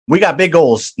we got big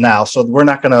goals now, so we're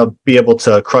not going to be able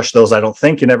to crush those. I don't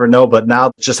think. You never know. But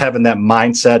now just having that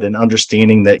mindset and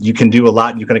understanding that you can do a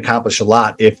lot and you can accomplish a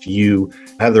lot if you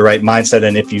have the right mindset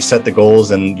and if you set the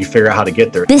goals and you figure out how to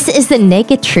get there. This is the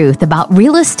naked truth about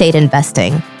real estate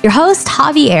investing. Your host,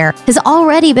 Javier, has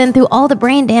already been through all the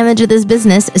brain damage of this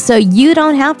business, so you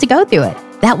don't have to go through it.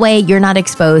 That way, you're not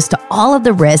exposed to all of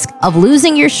the risk of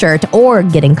losing your shirt or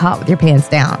getting caught with your pants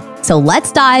down. So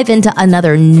let's dive into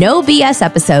another no BS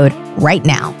episode right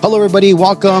now. Hello, everybody.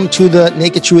 Welcome to the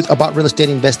Naked Truth about Real Estate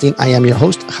Investing. I am your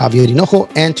host, Javier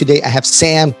Hinojo, and today I have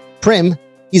Sam Primm.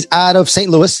 He's out of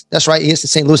St. Louis. That's right. He is in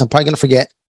St. Louis. I'm probably going to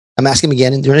forget. I'm asking him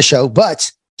again during the show,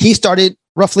 but he started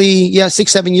roughly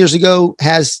 6-7 years ago,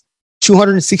 has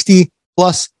 260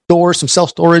 plus doors, some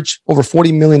self-storage, over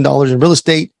 $40 million in real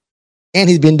estate. And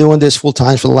he's been doing this full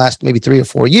time for the last maybe 3 or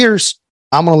 4 years.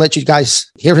 I'm going to let you guys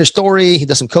hear his story. He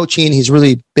does some coaching. He's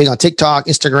really big on TikTok,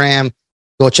 Instagram.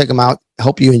 Go check him out. I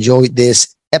hope you enjoyed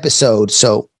this episode.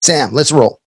 So, Sam, let's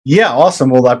roll. Yeah, awesome.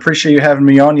 Well, I appreciate you having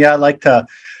me on. Yeah, I like to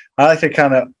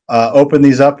kind of open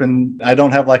these up, and I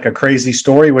don't have like a crazy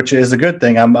story, which is a good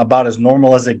thing. I'm about as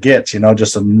normal as it gets,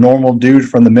 just a normal dude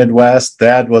from the Midwest.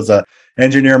 Dad was a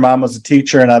engineer, mom was a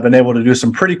teacher, and I've been able to do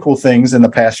some pretty cool things in the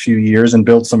past few years and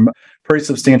build some pretty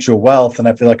substantial wealth. And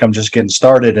I feel like I'm just getting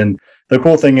started. And the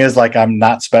cool thing is, like, I'm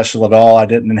not special at all. I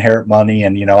didn't inherit money.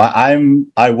 And,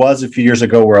 I was a few years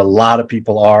ago where a lot of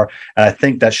people are. And I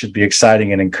think that should be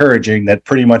exciting and encouraging that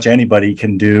pretty much anybody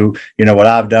can do, what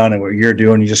I've done and what you're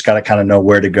doing. You just got to kind of know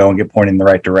where to go and get pointed in the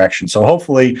right direction. So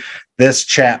hopefully this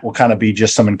chat will kind of be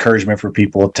just some encouragement for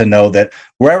people to know that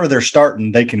wherever they're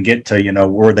starting, they can get to,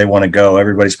 where they want to go.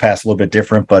 Everybody's path's a little bit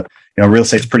different, but, real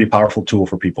estate's a pretty powerful tool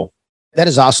for people. That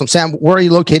is awesome. Sam, where are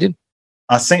you located?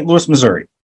 St. Louis, Missouri.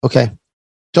 Okay.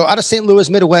 So out of St. Louis,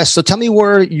 Midwest. So tell me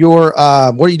where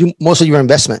where you do most of your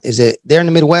investment. Is it there in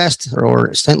the Midwest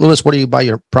or St. Louis? Where do you buy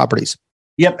your properties?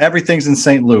 Yep. Everything's in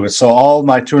St. Louis. So all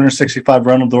my 265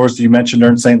 rental doors that you mentioned are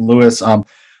in St. Louis. I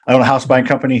own a house buying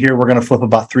company here. We're going to flip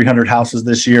about 300 houses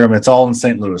this year. It's all in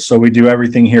St. Louis. So we do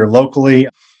everything here locally.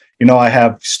 I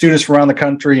have students from around the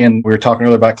country, and we were talking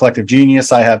earlier about Collective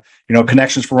Genius. I have,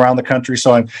 connections from around the country.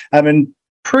 So I'm in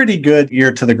pretty good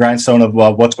ear to the grindstone of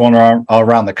what's going on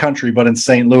around the country. But in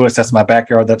St. Louis, that's my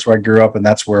backyard. That's where I grew up, and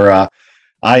that's where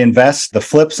I invest. The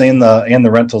flips and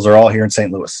the rentals are all here in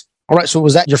St. Louis. All right. So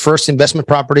was that your first investment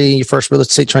property? Your first real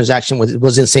estate transaction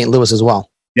was in St. Louis as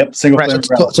well? Yep. So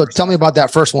tell me about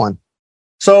that first one.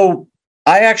 So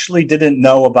I actually didn't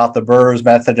know about the BRRRR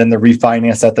method and the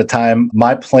refinance at the time.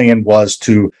 My plan was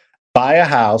to buy a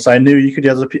house. I knew you could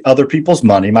use other people's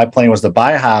money. My plan was to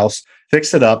buy a house,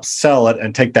 fix it up, sell it,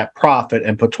 and take that profit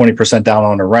and put 20% down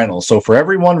on a rental. So for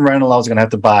every one rental, I was going to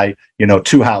have to buy,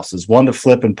 2 houses, one to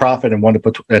flip and profit and one to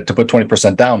put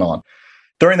 20% down on.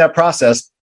 During that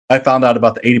process, I found out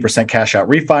about the 80% cash out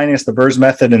refinance, the BRRRR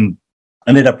method, and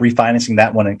ended up refinancing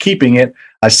that one and keeping it.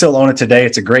 I still own it today.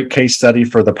 It's a great case study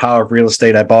for the power of real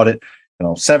estate. I bought it,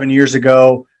 7 years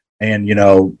ago, and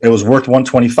it was worth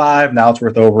 125. Now it's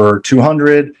worth over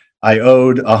 200. I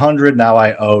owed 100. Now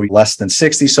I owe less than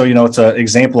 60. So, it's an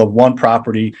example of one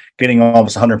property getting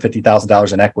almost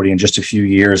 $150,000 in equity in just a few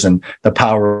years, and the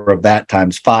power of that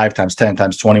times 5, times 10,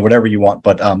 times 20, whatever you want.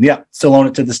 But still own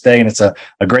it to this day. And it's a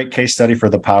great case study for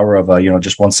the power of,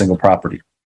 just one single property.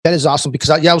 That is awesome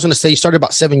because I was going to say you started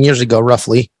about 7 years ago,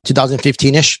 roughly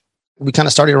 2015-ish. We kind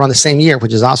of started around the same year,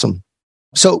 which is awesome.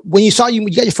 So when you got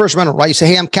your first rental, right? You say,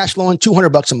 hey, I'm cash flowing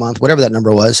 $200 a month, whatever that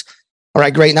number was. All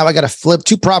right, great. Now I got to flip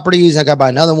 2 properties. I got to buy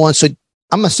another one. So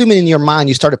I'm assuming in your mind,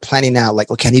 you started planning out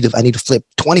like, okay, I need to flip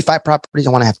 25 properties.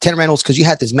 I want to have 10 rentals because you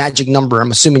had this magic number.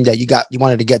 I'm assuming that you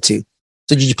wanted to get to.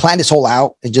 So did you plan this whole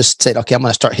out and just said, okay, I'm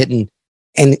going to start hitting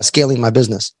and scaling my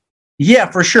business?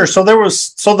 Yeah, for sure. So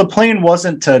the plan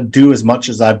wasn't to do as much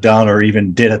as I've done or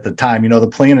even did at the time. The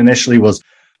plan initially was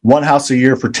 1 house a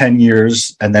year for 10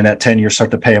 years. And then at 10 years, start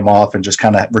to pay them off and just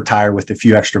kind of retire with a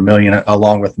few extra million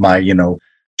along with my,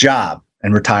 job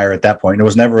and retire at that point. It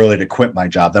was never really to quit my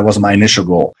job. That wasn't my initial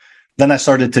goal. Then I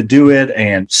started to do it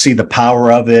and see the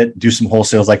power of it, do some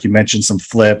wholesales, like you mentioned, some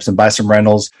flips and buy some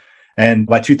rentals. And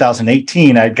by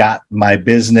 2018, I got my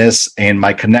business and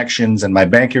my connections and my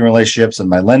banking relationships and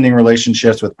my lending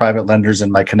relationships with private lenders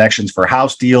and my connections for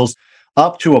house deals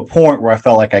up to a point where I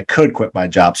felt like I could quit my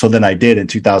job. So then I did in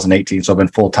 2018. So I've been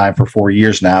full time for 4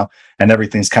 years now, and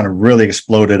everything's kind of really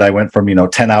exploded. I went from,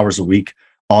 10 hours a week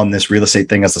on this real estate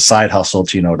thing as a side hustle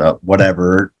to, to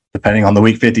whatever, depending on the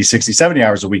week, 50, 60, 70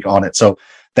 hours a week on it. So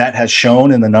that has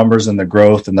shown in the numbers and the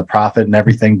growth and the profit and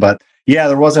everything. But yeah,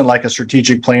 there wasn't like a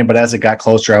strategic plan, but as it got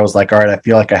closer, I was like, all right, I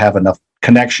feel like I have enough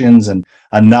connections and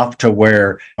enough to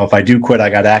where if I do quit, I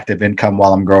got active income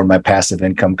while I'm growing my passive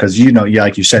income. Because,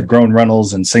 like you said, growing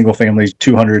rentals and single families,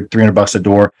 $200-$300 a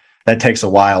door, that takes a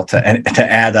while to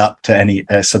add up to any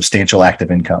substantial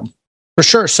active income. For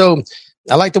sure. So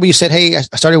I like the way you said, hey, I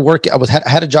started working. I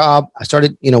had a job. I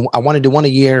started, I wanted to do one a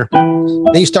year.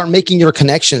 Then you start making your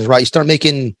connections, right? You start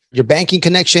making your banking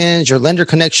connections, your lender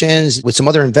connections with some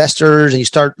other investors, and you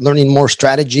start learning more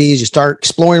strategies. You start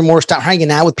exploring more, start hanging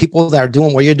out with people that are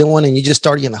doing what you're doing. And you just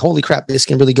start, holy crap, this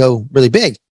can really go really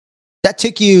big. That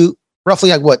took you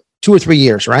roughly 2 or 3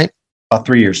 years, right? About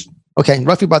 3 years. Okay.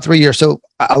 Roughly about 3 years. So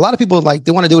a lot of people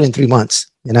they want to do it in 3 months,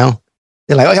 They're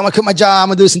like, I'm going to quit my job. I'm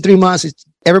going to do this in 3 months.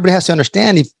 Everybody has to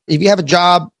understand if you have a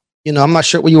job, I'm not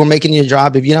sure what you were making in your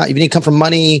job. If you didn't come from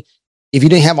money, if you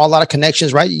didn't have a lot of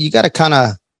connections, right? You got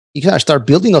to start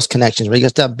building those connections, right? You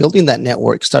got to start building that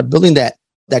network, start building that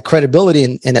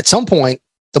credibility. And at some point,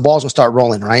 the balls will start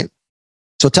rolling, right?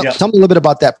 So tell me a little bit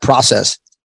about that process.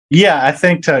 Yeah, I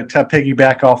think to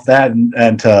piggyback off that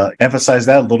and to emphasize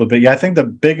that a little bit. Yeah, I think the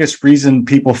biggest reason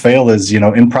people fail is,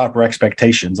 improper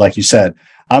expectations. Like you said,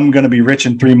 I'm going to be rich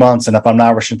in 3 months. And if I'm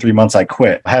not rich in 3 months, I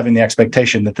quit. Having the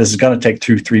expectation that this is going to take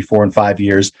 2, 3, 4, and 5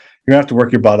 years, you're going to have to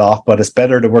work your butt off, but it's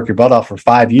better to work your butt off for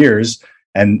 5 years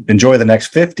and enjoy the next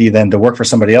 50 than to work for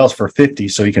somebody else for 50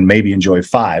 so you can maybe enjoy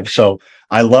 5. So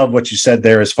I love what you said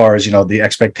there as far as, the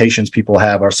expectations people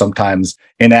have are sometimes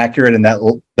inaccurate and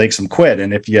that makes them quit.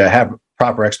 And if you have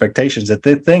proper expectations that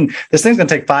this thing's going to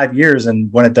take 5 years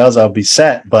and when it does, I'll be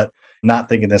set, but not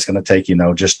thinking that's going to take,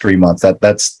 just 3 months.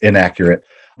 That's inaccurate.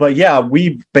 But yeah,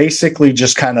 we basically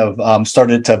just kind of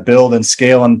started to build and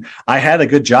scale. And I had a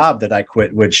good job that I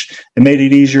quit, which it made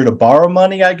it easier to borrow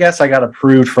money, I guess. I got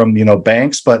approved from,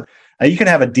 banks, but you can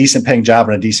have a decent paying job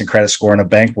and a decent credit score, and a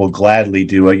bank will gladly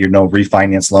do a,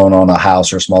 refinance loan on a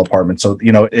house or a small apartment. So,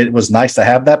 it was nice to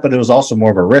have that, but it was also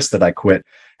more of a risk that I quit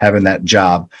having that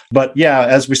job. But yeah,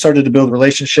 as we started to build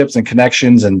relationships and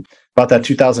connections and about that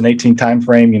 2018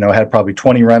 timeframe, had probably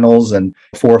 20 rentals and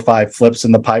 4 or 5 flips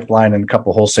in the pipeline and a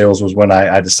couple wholesales was when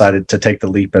I decided to take the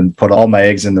leap and put all my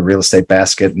eggs in the real estate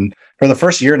basket. And for the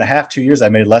first year and a half, 2 years, I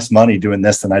made less money doing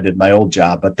this than I did my old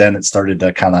job. But then it started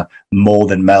to kind of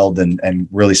mold and meld and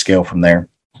really scale from there.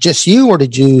 Just you, or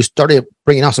did you started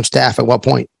bringing on some staff at what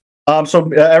point?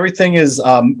 So everything is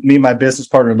me and my business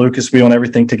partner, Lucas. We own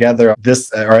everything together.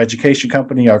 Our education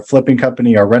company, our flipping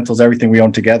company, our rentals, everything we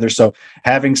own together. So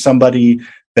having somebody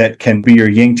that can be your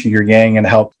yin to your yang and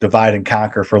help divide and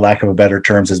conquer, for lack of a better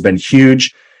terms, has been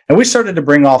huge. And we started to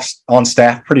bring on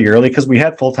staff pretty early because we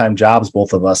had full-time jobs,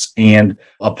 both of us, and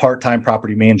a part-time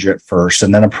property manager at first,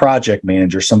 and then a project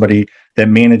manager, somebody that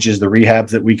manages the rehabs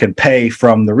that we can pay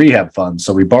from the rehab fund.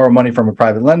 So we borrow money from a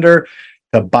private lender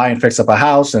to buy and fix up a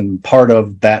house. And part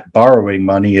of that borrowing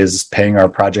money is paying our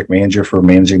project manager for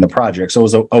managing the project. So it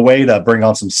was a way to bring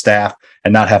on some staff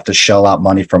and not have to shell out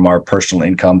money from our personal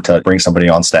income to bring somebody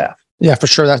on staff. Yeah, for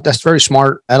sure. That's very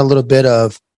smart. Add a little bit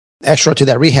of extra to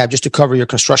that rehab just to cover your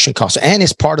construction costs. And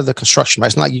it's part of the construction, right?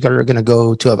 It's not like you're going to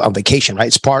go to a vacation, right?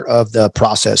 It's part of the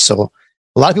process. So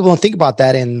a lot of people don't think about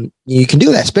that. And you can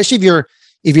do that, especially if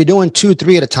you're doing 2,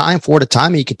 3 at a time, 4 at a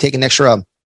time, and you can take an extra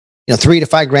 $3 to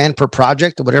 $5 grand per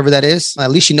project or whatever that is.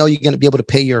 At least you're going to be able to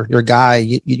pay your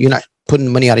guy. You're not putting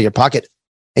money out of your pocket,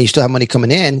 and you still have money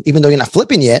coming in, even though you're not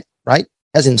flipping yet, right?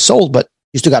 Hasn't sold, but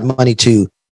you still got money to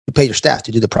pay your staff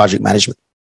to do the project management.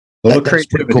 A little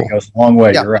creativity goes a long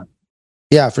way. Yeah. You're right.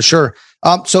 Yeah, for sure.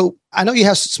 So I know you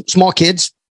have some small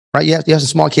kids, right? You have some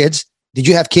small kids. Did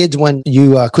you have kids when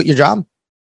you quit your job?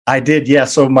 I did, yeah.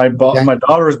 So my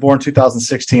daughter was born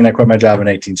 2016. I quit my job in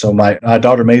 18. So my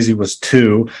daughter Maisie was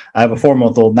 2. I have a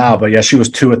 4-month-old now, but yeah, she was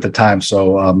 2 at the time.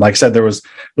 So like I said, it was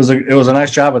a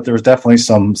nice job, but there was definitely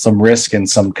some risk and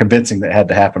some convincing that had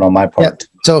to happen on my part. Yeah.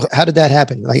 So how did that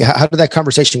happen? Like, how did that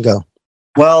conversation go?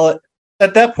 Well,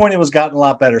 at that point, it was gotten a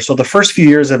lot better. So the first few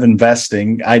years of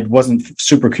investing, I wasn't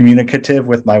super communicative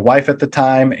with my wife at the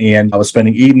time. And I was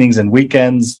spending evenings and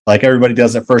weekends, like everybody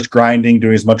does at first, grinding,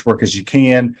 doing as much work as you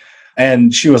can.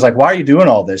 And she was like, why are you doing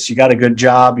all this? You got a good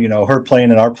job. Her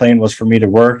plan and our plan was for me to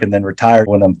work and then retire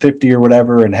when I'm 50 or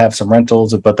whatever and have some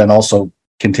rentals, but then also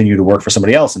continue to work for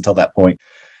somebody else until that point.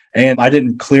 And I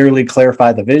didn't clearly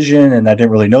clarify the vision, and I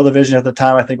didn't really know the vision at the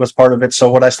time, I think was part of it.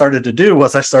 So what I started to do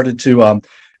was I started to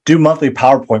do monthly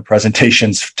PowerPoint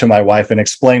presentations to my wife and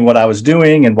explain what I was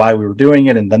doing and why we were doing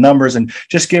it and the numbers, and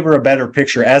just give her a better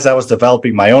picture as I was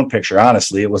developing my own picture.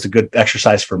 Honestly, it was a good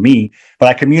exercise for me, but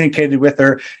I communicated with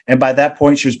her. And by that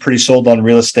point, she was pretty sold on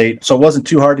real estate. So it wasn't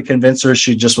too hard to convince her.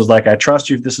 She just was like, I trust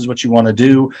you if this is what you want to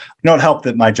do. It helped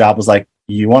that my job was like,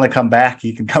 you want to come back,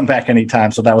 you can come back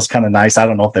anytime. So that was kind of nice. I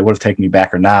don't know if they would have taken me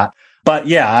back or not. But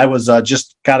yeah, I was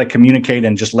just got to communicate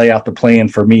and just lay out the plan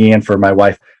for me and for my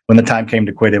wife. When the time came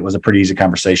to quit, it was a pretty easy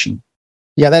conversation.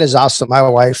 Yeah, that is awesome. My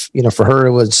wife, for her,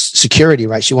 it was security,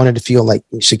 right? She wanted to feel like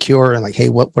secure and like, hey,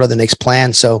 what are the next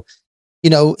plans? So,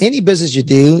 any business you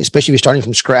do, especially if you're starting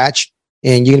from scratch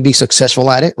and you're going to be successful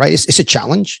at it, right? It's a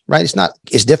challenge, right?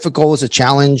 It's difficult. It's a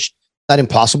challenge, not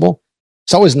impossible.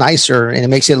 It's always nicer and it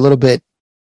makes it a little bit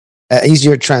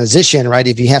easier transition, right?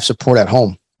 If you have support at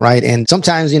home, right? And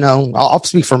sometimes, I'll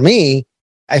speak for me.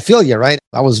 I feel you, right?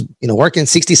 I was, working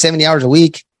 60, 70 hours a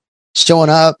week, showing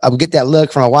up. I would get that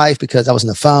look from my wife because I was on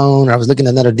the phone or I was looking at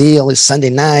another deal. It's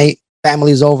Sunday night,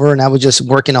 family's over, and I was just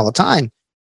working all the time.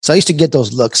 So I used to get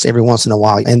those looks every once in a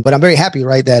while. But I'm very happy,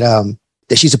 right, that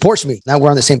she supports me. Now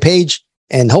we're on the same page,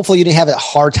 and hopefully you didn't have a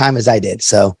hard time as I did.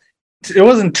 So it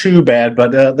wasn't too bad,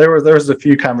 but there was a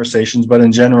few conversations. But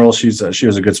in general, she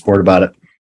was a good sport about it.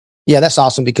 Yeah, that's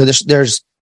awesome because there's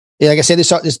like I said,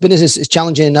 this business is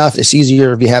challenging enough. It's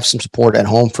easier if you have some support at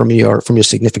home from you or from your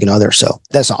significant other. So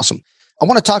that's awesome. I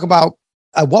want to talk about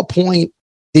at what point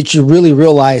did you really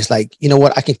realize, like, you know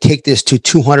what, I can take this to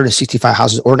 265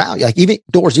 houses or now, like even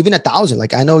doors, even 1,000.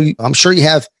 Like I know, I'm sure you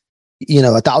have,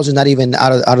 1,000 not even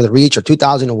out of the reach or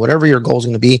 2,000 or whatever your goal is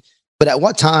going to be. But at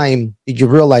what time did you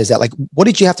realize that? Like, what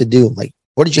did you have to do? Like,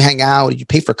 where did you hang out? Did you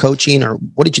pay for coaching or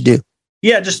what did you do?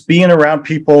 Yeah, just being around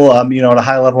people, at a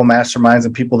high level masterminds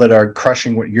and people that are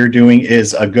crushing what you're doing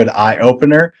is a good eye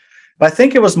opener. But I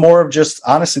think it was more of just,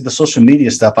 honestly, the social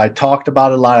media stuff. I talked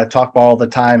about it a lot. I talk about all the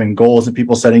time and goals and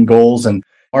people setting goals. And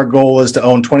our goal is to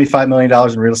own $25 million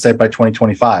in real estate by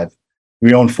 2025.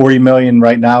 We own 40 million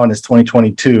right now and it's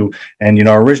 2022. And,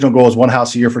 our original goal is one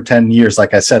house a year for 10 years,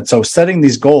 like I said. So setting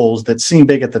these goals that seem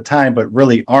big at the time, but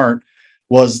really aren't,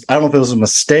 I don't know if it was a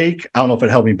mistake. I don't know if it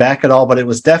held me back at all, but it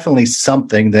was definitely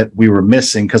something that we were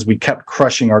missing because we kept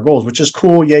crushing our goals, which is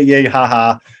cool. Yay, yay,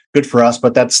 haha. Good for us.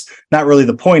 But that's not really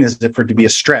the point, is for it to be a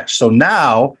stretch. So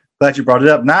now, glad you brought it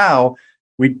up. Now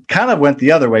we kind of went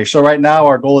the other way. So right now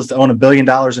our goal is to own $1 billion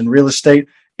in real estate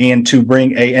and to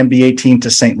bring a NBA team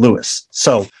to St. Louis.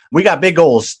 So we got big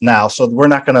goals now. So we're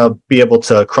not going to be able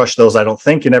to crush those, I don't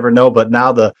think. You never know. But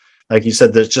now like you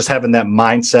said, there's just having that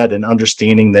mindset and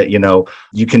understanding that,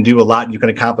 you can do a lot and you can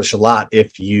accomplish a lot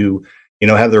if you,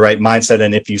 have the right mindset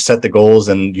and if you set the goals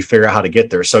and you figure out how to get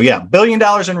there. So yeah, $1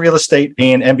 billion in real estate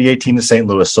and NBA team to St.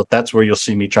 Louis. So that's where you'll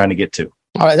see me trying to get to.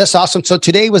 All right. That's awesome. So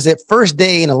today was the first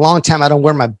day in a long time I don't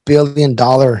wear my $1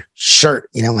 billion shirt.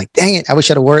 I'm like, dang it. I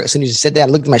wish I'd have worn it. As soon as you said that, I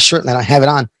looked at my shirt and I don't have it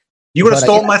on. You would have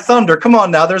stolen my thunder. Come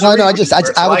on now. There's I was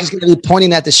just going to be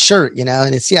pointing at the shirt,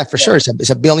 and it's, yeah, for sure. It's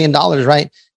 $1 billion, right?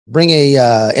 Bring a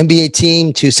NBA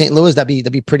team to St. Louis.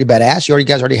 That'd be pretty badass. You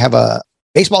guys already have a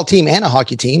baseball team and a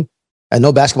hockey team,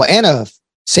 no basketball, and a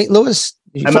St. Louis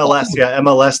MLS. Yeah,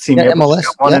 MLS team. Yeah, MLS.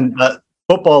 And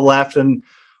football left and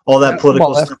all that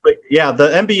political stuff. But yeah, the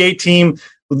NBA team.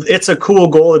 It's a cool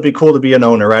goal. It'd be cool to be an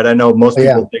owner, right? I know most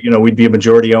people, we'd be a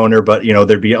majority owner, but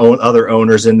there'd be other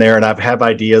owners in there, and I've had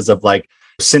ideas of like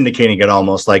syndicating it,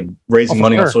 almost like raising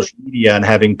money on social media and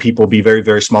having people be very,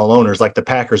 very small owners like the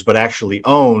Packers, but actually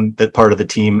own that part of the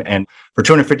team. And for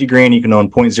 $250,000, you can own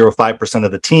 0.05%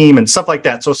 of the team and stuff like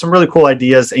that. So some really cool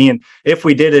ideas. And if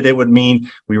we did it, it would mean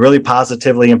we really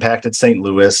positively impacted St.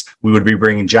 Louis. We would be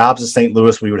bringing jobs to St.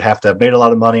 Louis. We would have to have made a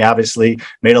lot of money, obviously,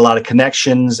 made a lot of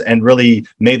connections, and really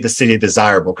made the city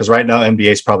desirable. Because right now,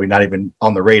 NBA is probably not even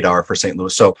on the radar for St.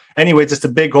 Louis. So anyways, it's a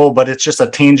big goal, but it's just a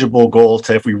tangible goal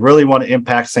to, if we really want to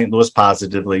impact St. Louis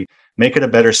positively, make it a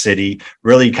better city,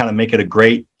 really kind of make it a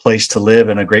great place to live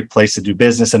and a great place to do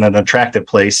business and an attractive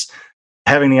place.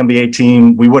 Having the NBA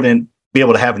team, we wouldn't be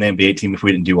able to have an NBA team if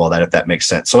we didn't do all that, if that makes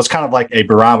sense. So it's kind of like a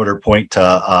barometer point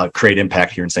to create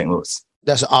impact here in St. Louis.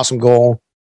 That's an awesome goal.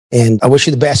 And I wish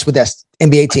you the best with that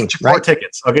NBA team. Right? 4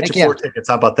 tickets. I'll get you 4 tickets.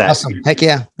 How about that? Awesome. Heck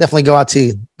yeah. Definitely go out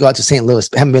to St. Louis.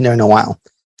 I haven't been there in a while.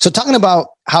 So talking about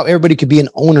how everybody could be an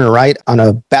owner, right, on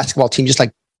a basketball team, just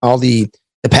like all the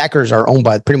Packers are owned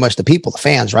by pretty much the people, the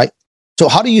fans, right? So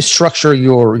how do you structure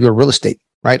your real estate,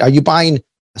 right? Are you buying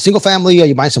a single family? Are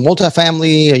you buying some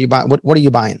multifamily? Are you buying, what are you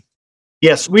buying?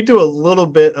 Yes, we do a little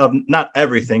bit of, not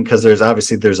everything, because there's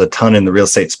a ton in the real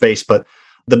estate space, but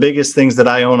the biggest things that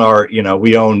I own are,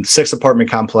 we own 6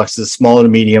 apartment complexes, small to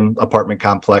medium apartment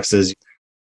complexes,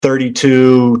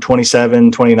 32,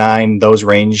 27, 29, those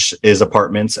range is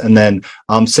apartments, and then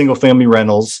single family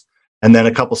rentals, and then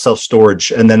a couple self-storage.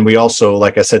 And then we also,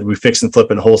 like I said, we fix and flip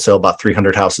and wholesale about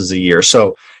 300 houses a year.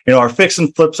 So, our fix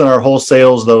and flips and our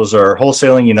wholesales, those are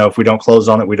wholesaling. If we don't close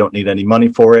on it, we don't need any money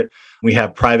for it. We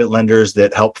have private lenders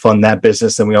that help fund that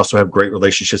business. And we also have great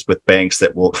relationships with banks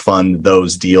that will fund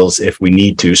those deals if we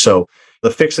need to. So,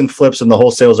 The fix and flips and the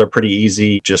wholesales are pretty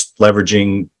easy, just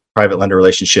leveraging private lender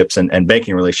relationships and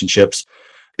banking relationships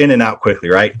in and out quickly,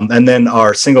 right? And then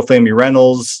our single family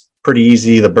rentals, pretty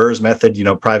easy. The BRRRR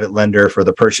method, private lender for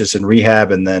the purchase and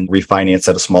rehab, and then refinance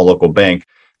at a small local bank.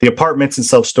 The apartments and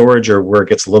self-storage are where it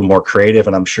gets a little more creative,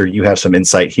 and I'm sure you have some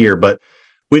insight here, but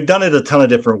we've done it a ton of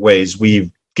different ways.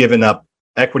 We've given up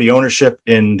equity ownership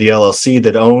in the LLC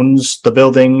that owns the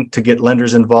building to get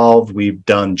lenders involved. We've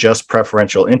done just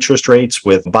preferential interest rates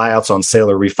with buyouts on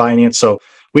sale or refinance. So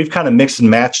we've kind of mixed and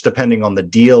matched depending on the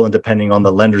deal and depending on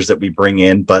the lenders that we bring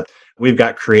in, but we've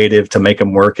got creative to make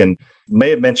them work. And may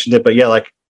have mentioned it, but yeah,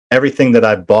 like everything that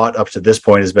I've bought up to this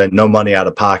point has been no money out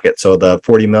of pocket. So the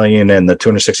 40 million and the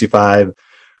 265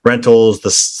 rentals,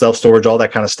 the self-storage, all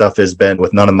that kind of stuff has been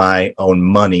with none of my own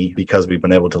money because we've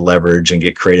been able to leverage and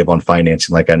get creative on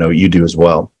financing like I know you do as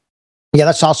well. Yeah,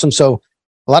 that's awesome. So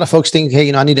a lot of folks think,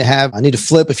 hey, I need to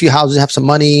flip a few houses, have some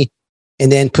money,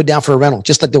 and then put down for a rental,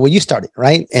 just like the way you started,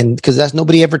 right? And because that's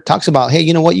nobody ever talks about, hey,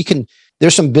 you know what,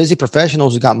 there's some busy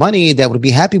professionals who got money that would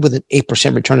be happy with an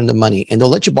 8% return on the money, and they'll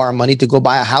let you borrow money to go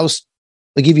buy a house.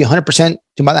 They'll give you 100%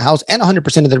 to buy the house and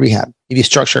 100% of the rehab if you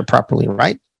structure it properly,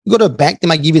 right? You go to a bank, they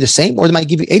might give you the same, or they might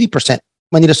give you 80%.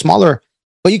 Might need a smaller,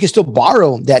 but you can still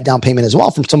borrow that down payment as well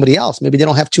from somebody else. Maybe they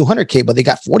don't have 200K, but they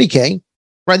got 40K,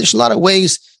 right? There's a lot of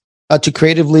ways to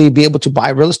creatively be able to buy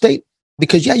real estate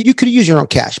because, yeah, you could use your own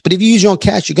cash, but if you use your own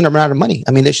cash, you're going to run out of money.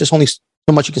 I mean, there's just only so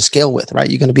much you can scale with, right?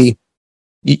 You're going to be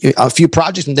a few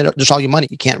projects and then just all your money.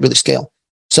 You can't really scale.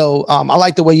 So I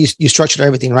like the way you structured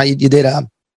everything, right? You did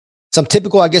some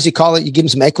typical, I guess you call it, you give them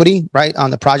some equity, right, on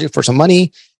the project for some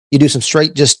money. You do some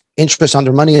straight just interest on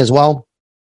their money as well,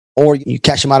 or you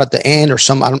cash them out at the end, or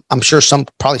I'm sure some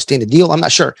probably stay in the deal. I'm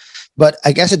not sure, but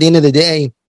I guess at the end of the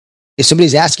day, if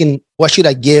somebody's asking, what should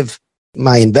I give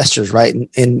my investors, right?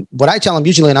 And what I tell them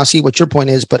usually, and I'll see what your point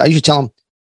is, but I usually tell them,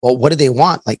 well, what do they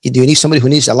want? Like, do you need somebody who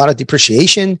needs a lot of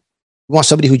depreciation? You want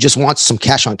somebody who just wants some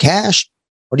cash on cash,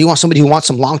 or do you want somebody who wants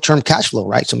some long-term cash flow,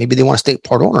 right? So maybe they want to stay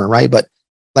part owner, right? But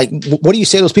like, what do you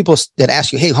say to those people that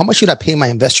ask you, hey, how much should I pay my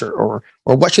investor, or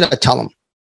what should I tell them?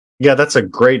 Yeah, that's a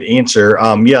great answer.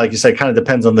 Yeah, like you said, it kind of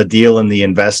depends on the deal and the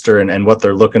investor and what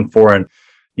they're looking for. And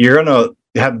you're going to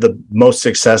have the most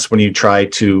success when you try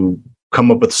to come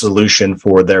up with a solution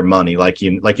for their money. Like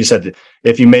you said,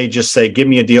 if you may just say, give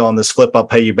me a deal on this flip, I'll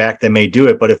pay you back, they may do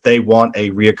it. But if they want a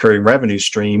reoccurring revenue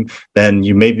stream, then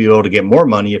you may be able to get more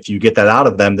money if you get that out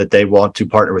of them, that they want to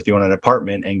partner with you on an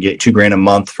apartment and get $2,000 a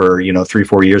month for,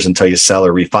 3-4 years until you sell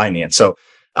or refinance. So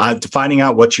finding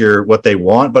out what they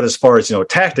want. But as far as,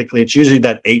 tactically, it's usually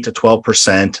that 8 to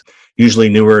 12%. Usually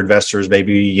newer investors,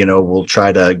 maybe, will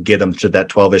try to get them to that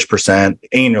 12-ish%,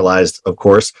 annualized, of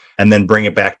course, and then bring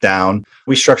it back down.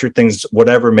 We structure things,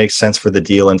 whatever makes sense for the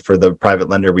deal and for the private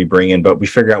lender we bring in, but we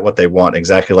figure out what they want,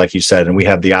 exactly like you said. And we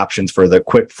have the options for the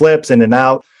quick flips in and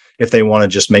out, if they want to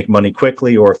just make money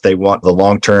quickly, or if they want the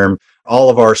long-term.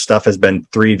 All of our stuff has been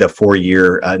 3 to 4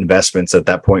 year investments at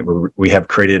that point, where we have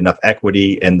created enough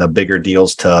equity in the bigger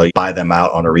deals to buy them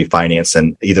out on a refinance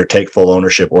and either take full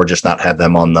ownership or just not have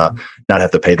them not have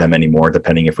to pay them anymore,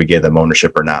 depending if we gave them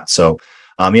ownership or not. So,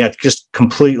 just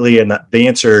completely. And the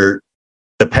answer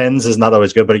depends is not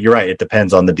always good, but you're right. It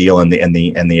depends on the deal and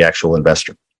the actual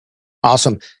investor.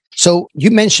 Awesome. So you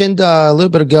mentioned a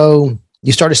little bit ago,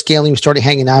 you started scaling, you started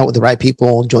hanging out with the right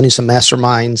people, joining some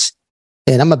masterminds.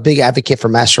 And I'm a big advocate for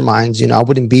masterminds. I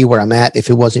wouldn't be where I'm at if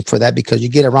it wasn't for that, because you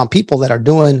get around people that are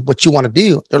doing what you want to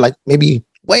do. They're like maybe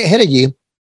way ahead of you.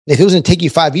 If it was going to take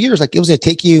you 5 years, like it was going to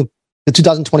take you to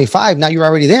 2025, now you're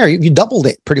already there. You doubled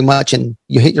it pretty much and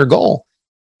you hit your goal.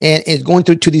 And it's going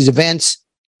to these events,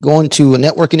 going to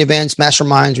networking events,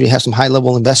 masterminds, where you have some high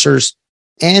level investors,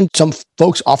 and some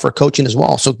folks offer coaching as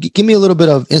well. So give me a little bit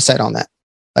of insight on that.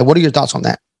 Like, what are your thoughts on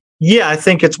that? Yeah, I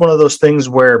think it's one of those things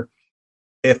where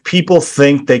if people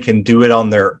think they can do it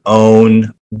on their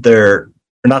own, they're,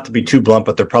 not to be too blunt,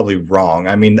 but they're probably wrong.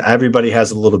 I mean, everybody has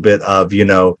a little bit of,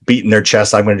 beating their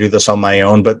chest, I'm going to do this on my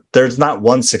own, but there's not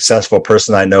one successful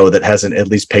person I know that hasn't at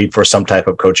least paid for some type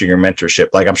of coaching or mentorship.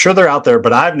 Like, I'm sure they're out there,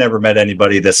 but I've never met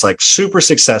anybody that's like super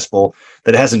successful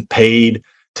that hasn't paid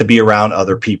to be around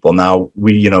other people. Now,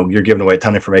 you're giving away a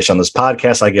ton of information on this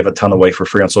podcast. I give a ton away for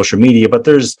free on social media, but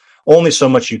there's only so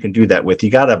much you can do that with.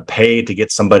 You got to pay to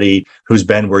get somebody who's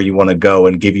been where you want to go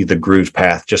and give you the groove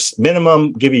path, just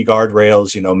minimum, give you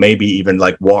guardrails, maybe even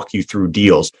like walk you through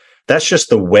deals. That's just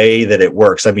the way that it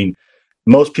works. I mean,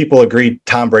 most people agree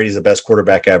Tom Brady's the best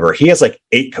quarterback ever. He has like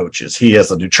 8 coaches. He has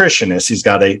a nutritionist. He's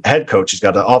got a head coach. He's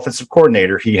got an offensive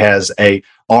coordinator. He has a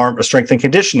strength and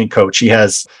conditioning coach. He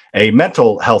has a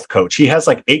mental health coach. He has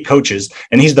like 8 coaches,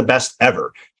 and he's the best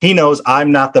ever. He knows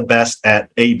I'm not the best at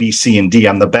A, B, C, and D.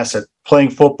 I'm the best at playing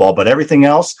football, but everything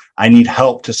else, I need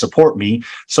help to support me.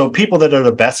 So people that are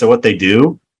the best at what they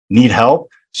do need help.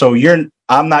 So we're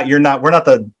not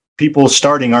the people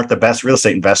starting aren't the best real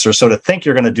estate investors. So to think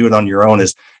you're going to do it on your own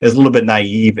is a little bit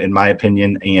naive, in my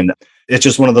opinion. And it's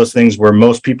just one of those things where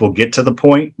most people get to the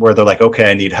point where they're like,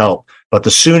 okay, I need help. But the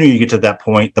sooner you get to that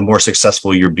point, the more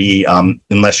successful you'll be,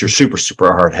 unless you're super, super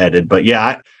hard headed. But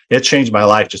yeah, it changed my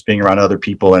life just being around other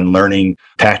people and learning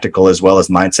tactical as well as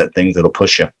mindset things that'll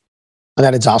push you. And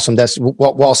that is awesome. That's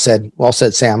well said. Well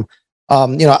said, Sam.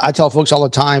 I tell folks all the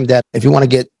time that if you want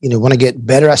to get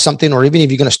better at something, or even if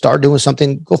you're going to start doing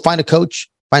something, go find a coach,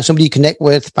 find somebody you connect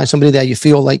with, find somebody that you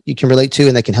feel like you can relate to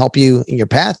and that can help you in your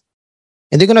path.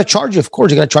 And they're going to charge you. Of course,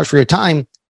 you're going to charge for your time,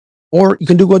 or you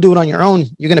can go do it on your own.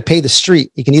 You're going to pay the street.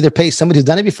 You can either pay somebody who's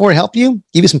done it before to help you,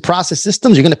 give you some process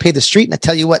systems. You're going to pay the street. And I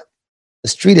tell you what, the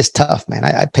street is tough, man.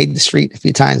 I paid the street a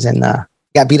few times and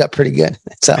got beat up pretty good.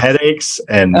 So headaches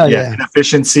and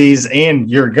inefficiencies, and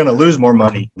you're going to lose more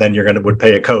money than would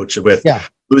pay a coach with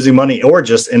losing money, or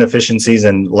just inefficiencies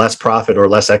and less profit or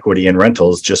less equity in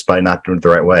rentals just by not doing it the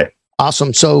right way.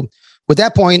 Awesome. So with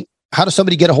that point, how does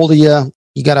somebody get a hold of you?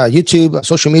 You got a YouTube,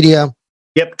 social media?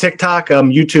 Yep. TikTok,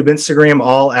 YouTube, Instagram,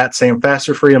 all at Sam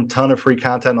Faster Freedom. Ton of free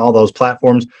content on all those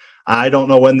platforms. I don't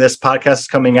know when this podcast is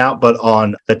coming out, but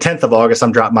on the 10th of August,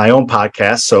 I'm dropping my own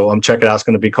podcast. So check it out. It's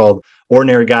going to be called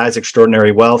Ordinary Guys,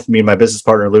 Extraordinary Wealth. Me and my business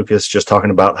partner, Lucas, just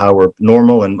talking about how we're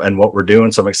normal and what we're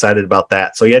doing. So I'm excited about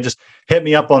that. So yeah, just hit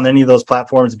me up on any of those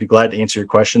platforms. I'd be glad to answer your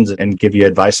questions and give you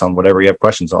advice on whatever you have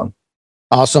questions on.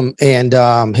 Awesome. And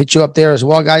hit you up there as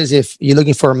well, guys. If you're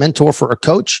looking for a mentor, for a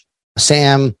coach,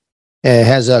 Sam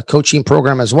has a coaching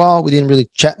program as well. We didn't really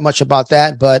chat much about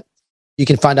that, but you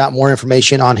can find out more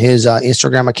information on his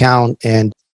Instagram account.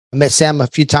 And I met Sam a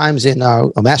few times in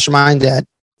a mastermind that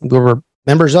we were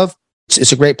members of.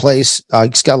 It's a great place.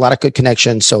 He's got a lot of good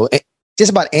connections. So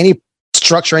just about any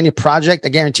structure, any project, I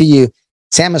guarantee you,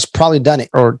 Sam has probably done it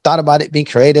or thought about it, being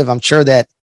creative. I'm sure that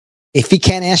if he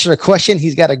can't answer a question,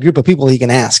 he's got a group of people he can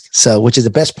ask. So, which is the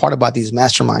best part about these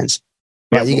masterminds.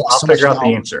 Yeah, I'll figure out the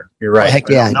answer. You're right. Heck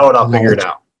yeah. I know it. I'll figure it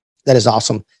out. That is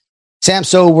awesome. Sam,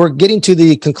 so we're getting to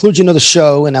the conclusion of the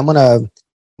show, and I'm gonna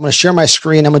share my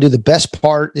screen. I'm gonna do the best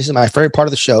part. This is my favorite part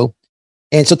of the show.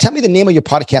 And so tell me the name of your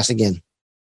podcast again.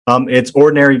 It's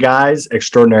Ordinary Guys,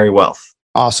 Extraordinary Wealth.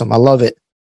 Awesome. I love it.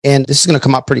 And this is going to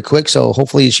come out pretty quick. So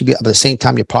hopefully it should be at the same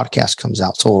time your podcast comes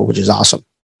out. So, which is awesome.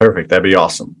 Perfect. That'd be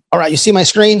awesome. All right. You see my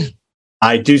screen?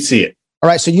 I do see it. All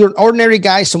right. So you're an ordinary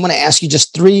guy. So I'm going to ask you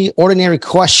just 3 ordinary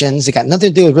questions that got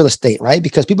nothing to do with real estate, right?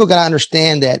 Because people got to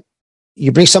understand that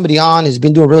you bring somebody on who's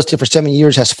been doing real estate for 7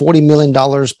 years, has $40 million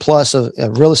plus of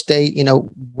real estate.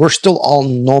 We're still all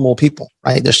normal people,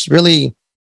 right? There's really,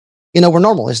 we're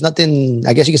normal. There's nothing,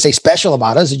 I guess you could say, special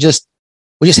about us. We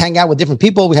just hang out with different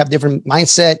people. We have different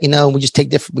mindset,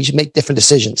 we should make different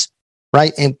decisions,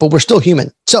 right? But we're still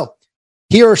human. So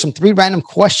here are some 3 random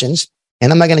questions,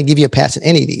 and I'm not going to give you a pass at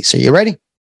any of these. So you ready?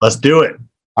 Let's do it.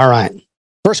 All right.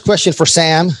 First question for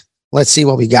Sam. Let's see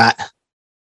what we got.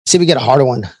 See if we get a harder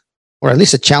one, or at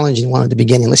least a challenging one at the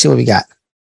beginning. Let's see what we got.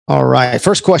 All right.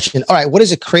 First question. All right. What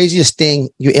is the craziest thing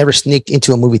you ever sneaked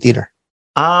into a movie theater?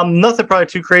 Nothing probably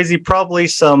too crazy. Probably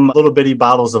some little bitty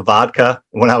bottles of vodka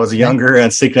when I was younger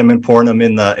and sneaking them and pouring them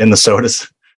in the sodas.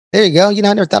 There you go. I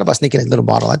never thought about sneaking a little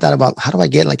bottle. I thought about, how do I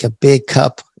get like a big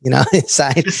cup,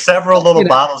 inside? Just several little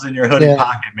bottles in your hoodie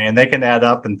pocket, man. They can add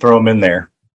up and throw them in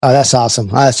there. Oh, that's awesome.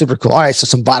 That's super cool. All right. So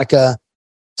some vodka.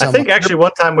 I think actually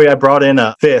one time I brought in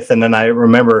a 5th, and then I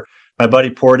remember my buddy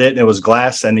poured it and it was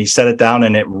glass, and he set it down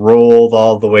and it rolled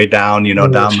all the way down,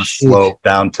 down the slope,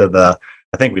 down to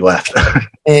I think we left.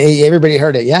 Hey, everybody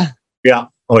heard it, yeah? Yeah.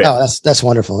 Oh, yeah. Oh, that's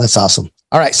wonderful. That's awesome.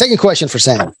 All right, second question for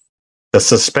Sam. The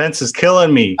suspense is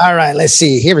killing me. All right, let's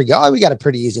see. Here we go. Oh, we got a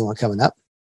pretty easy one coming up.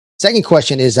 Second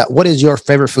question is, what is your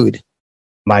favorite food?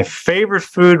 My favorite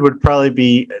food would probably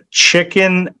be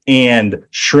chicken and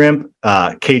shrimp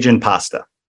Cajun pasta.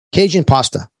 Cajun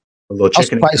pasta. A little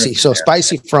chicken. How spicy? So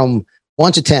spicy from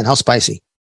 1 to 10. How spicy?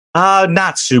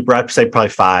 Not super. I'd say probably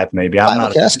 5, maybe.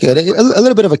 That's good. A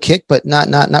little bit of a kick, but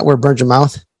not where it burns your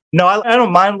mouth. No, I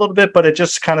don't mind a little bit, but it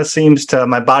just kind of seems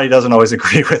my body doesn't always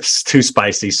agree with it's too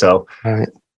spicy. So, all right.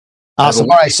 Awesome.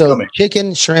 All right. So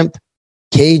chicken, shrimp,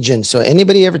 Cajun. So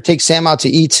anybody ever take Sam out to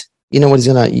eat,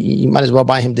 what you might as well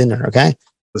buy him dinner. Okay.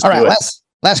 All right.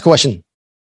 Last question.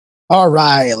 All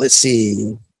right. Let's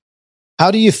see. How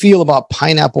do you feel about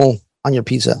pineapple on your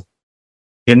pizza?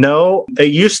 You know, it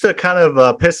used to kind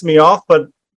of piss me off, but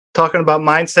talking about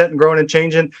mindset and growing and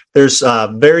changing, there's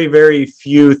very, very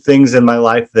few things in my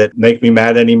life that make me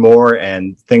mad anymore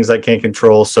and things I can't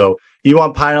control. So you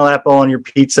want pineapple on your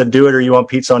pizza, do it, or you want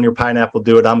pizza on your pineapple,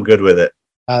 do it. I'm good with it.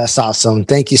 That's awesome.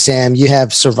 Thank you, Sam. You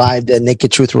have survived the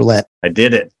Naked Truth Roulette. I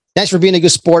did it. Thanks for being a good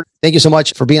sport. Thank you so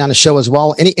much for being on the show as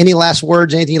well. Any last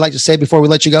words, anything you'd like to say before we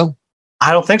let you go?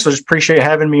 I don't think so. Just appreciate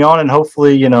having me on. And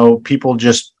hopefully, you know, people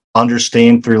just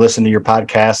understand through listening to your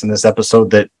podcast and this episode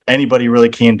that anybody really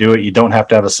can do it. You don't have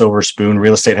to have a silver spoon.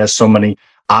 Real estate has so many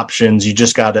options. You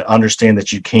just got to understand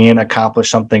that you can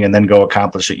accomplish something and then go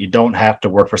accomplish it. You don't have to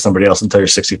work for somebody else until you're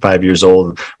 65 years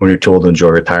old when you're told to enjoy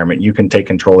retirement. You can take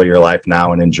control of your life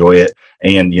now and enjoy it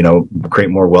and, you know, create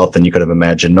more wealth than you could have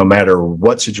imagined. No matter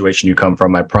what situation you come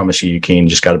from, I promise you, you can. You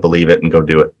just got to believe it and go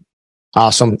do it.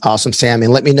 Awesome. Awesome, Sam.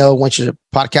 And let me know once your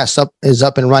podcast is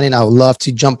up and running. I would love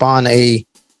to jump on any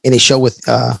show with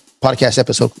podcast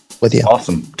episode with you.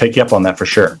 Awesome. Take you up on that for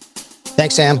sure.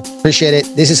 Thanks, Sam. Appreciate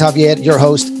it. This is Javier, your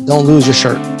host. Don't lose your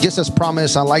shirt. Just as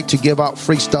promised, I like to give out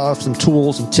free stuff, some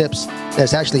tools and tips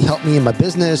that's actually helped me in my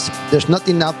business. There's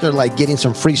nothing out there like getting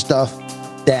some free stuff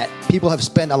that people have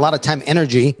spent a lot of time,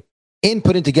 energy in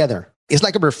putting together. It's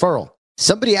like a referral.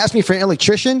 Somebody asked me for an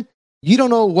electrician. You don't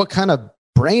know what kind of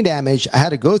brain damage I had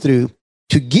to go through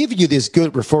to give you this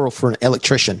good referral for an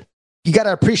electrician. You got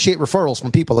to appreciate referrals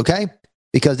from people, okay?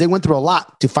 Because they went through a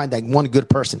lot to find that one good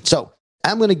person. So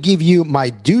I'm going to give you my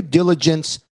due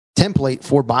diligence template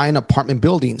for buying apartment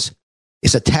buildings.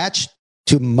 It's attached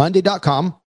to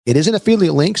Monday.com. It is an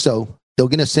affiliate link, so they're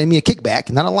going to send me a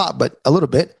kickback. Not a lot, but a little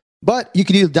bit. But you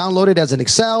can either download it as an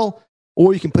Excel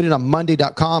or you can put it on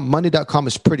Monday.com. Monday.com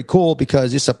is pretty cool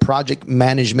because it's a project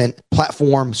management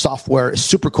platform software. It's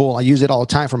super cool. I use it all the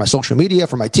time for my social media,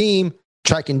 for my team,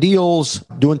 tracking deals,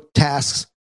 doing tasks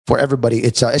for everybody.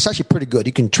 It's actually pretty good.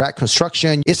 You can track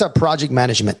construction. It's a project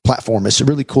management platform. It's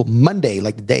really cool. Monday,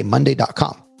 like the day,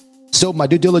 Monday.com. So my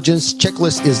due diligence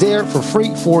checklist is there for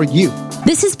free for you.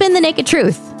 This has been The Naked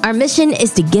Truth. Our mission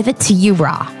is to give it to you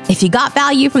raw. If you got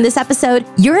value from this episode,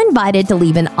 you're invited to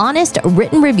leave an honest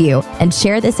written review and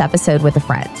share this episode with a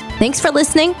friend. Thanks for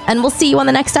listening, and we'll see you on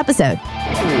the next episode.